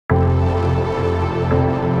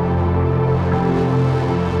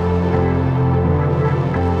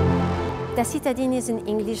Tacita Dean is an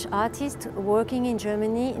English artist working in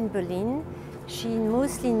Germany, in Berlin. She's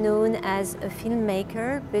mostly known as a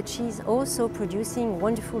filmmaker, but she's also producing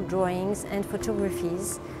wonderful drawings and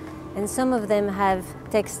photographies, and some of them have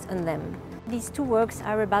text on them. These two works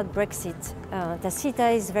are about Brexit. Tacita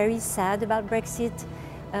is very sad about Brexit.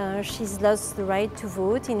 She's lost the right to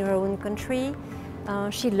vote in her own country.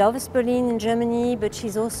 She loves Berlin in Germany, but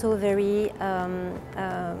she's also very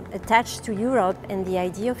attached to Europe and the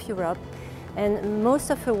idea of Europe. And most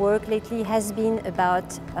of her work lately has been about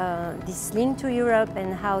this link to Europe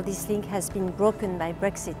and how this link has been broken by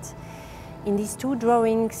Brexit. In these two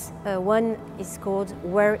drawings, one is called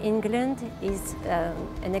 "Where England" is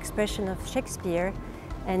an expression of Shakespeare,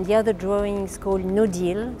 and the other drawing is called "No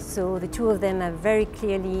Deal." So the two of them are very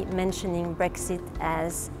clearly mentioning Brexit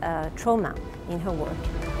as trauma in her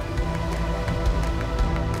work.